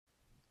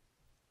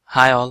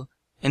Hi all,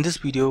 in this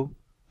video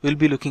we'll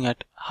be looking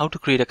at how to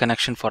create a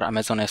connection for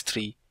Amazon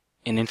S3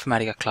 in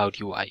Informatica Cloud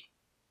UI.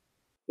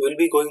 We'll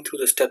be going through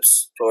the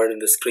steps provided in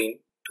the screen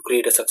to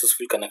create a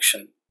successful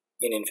connection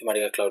in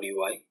Informatica Cloud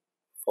UI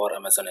for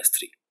Amazon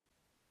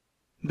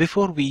S3.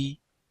 Before we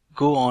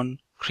go on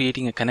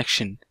creating a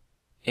connection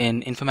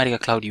in Informatica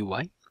Cloud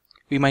UI,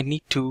 we might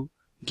need to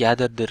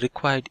gather the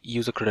required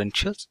user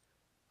credentials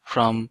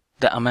from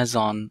the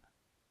Amazon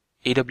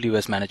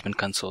AWS Management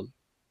Console.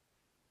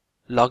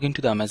 Log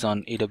into the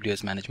Amazon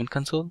AWS Management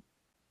Console,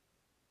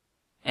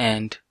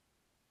 and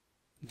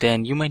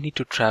then you might need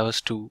to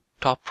traverse to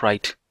top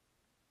right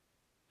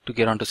to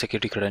get onto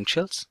security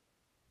credentials.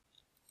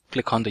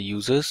 Click on the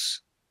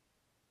users.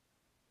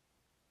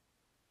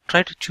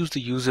 Try to choose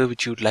the user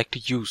which you would like to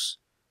use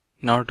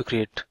in order to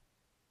create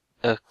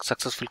a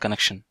successful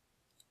connection.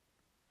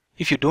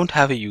 If you don't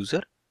have a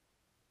user,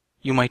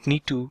 you might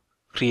need to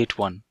create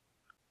one.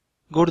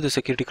 Go to the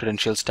security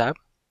credentials tab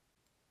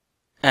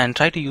and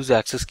try to use the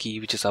access key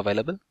which is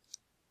available.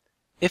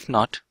 If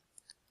not,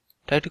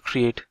 try to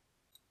create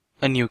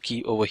a new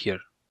key over here.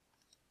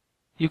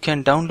 You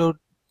can download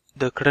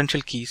the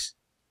credential keys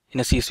in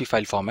a CSV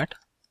file format.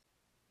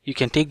 You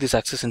can take this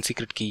access and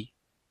secret key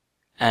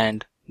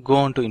and go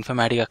on to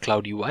Informatica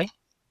Cloud UI.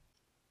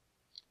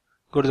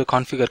 Go to the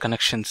Configure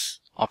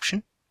Connections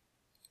option.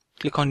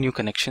 Click on New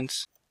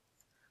Connections.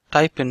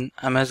 Type in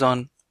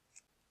Amazon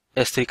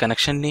S3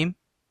 connection name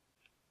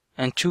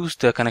and choose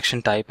the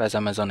connection type as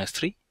Amazon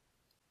S3.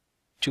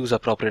 Choose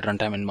appropriate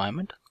runtime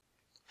environment.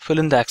 Fill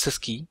in the access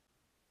key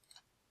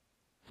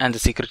and the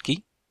secret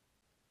key.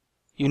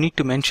 You need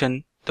to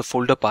mention the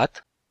folder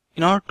path.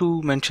 In order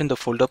to mention the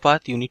folder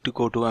path, you need to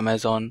go to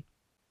Amazon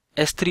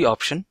S3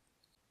 option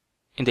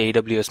in the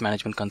AWS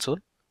Management Console,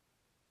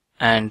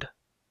 and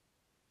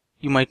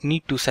you might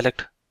need to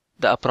select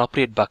the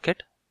appropriate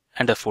bucket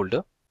and a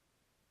folder.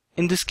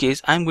 In this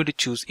case, I'm going to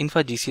choose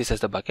InfraGCS as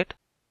the bucket,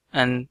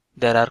 and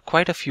there are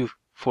quite a few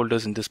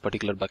folders in this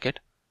particular bucket.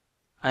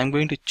 I'm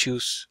going to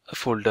choose a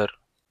folder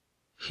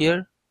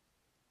here,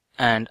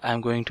 and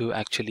I'm going to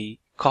actually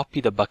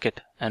copy the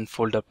bucket and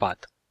folder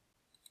path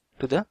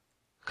to the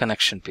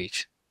connection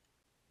page.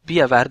 Be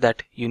aware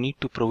that you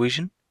need to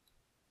provision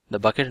the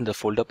bucket and the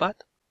folder path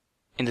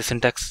in the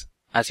syntax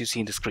as you see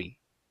in the screen.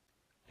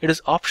 It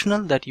is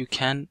optional that you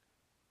can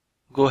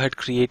go ahead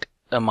create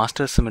a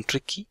master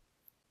symmetric key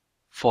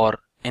for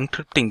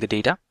encrypting the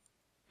data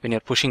when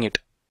you're pushing it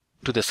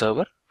to the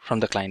server from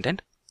the client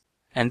end,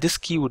 and this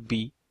key would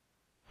be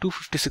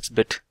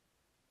 256-bit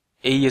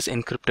AES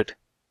encrypted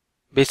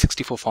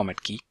base64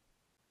 format key.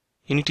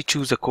 You need to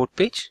choose a code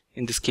page.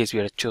 In this case we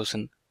have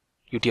chosen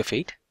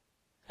UTF-8,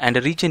 and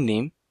a region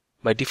name.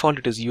 By default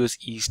it is US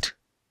East.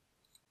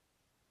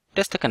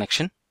 Test the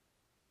connection.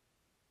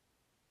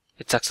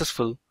 It's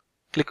successful.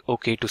 Click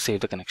OK to save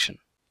the connection.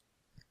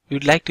 We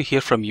would like to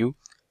hear from you.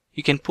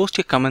 You can post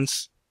your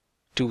comments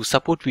to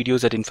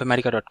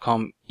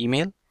supportvideos@informatica.com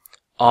email,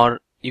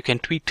 or you can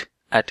tweet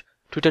at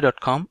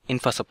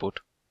twitter.com/infasupport.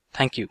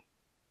 Thank you.